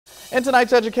In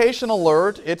tonight's Education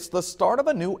Alert, it's the start of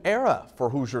a new era for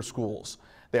Hoosier schools.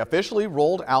 They officially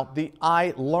rolled out the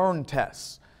ILearn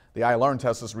tests. The ILearn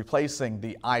test is replacing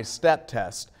the I-STEP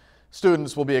test.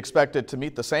 Students will be expected to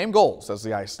meet the same goals as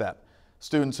the I-STEP.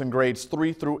 Students in grades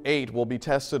 3 through 8 will be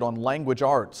tested on language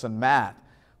arts and math.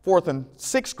 4th and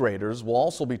 6th graders will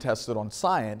also be tested on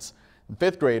science. And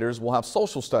 5th graders will have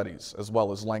social studies as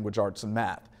well as language arts and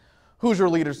math. Hoosier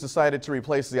leaders decided to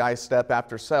replace the I-STEP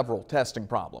after several testing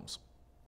problems.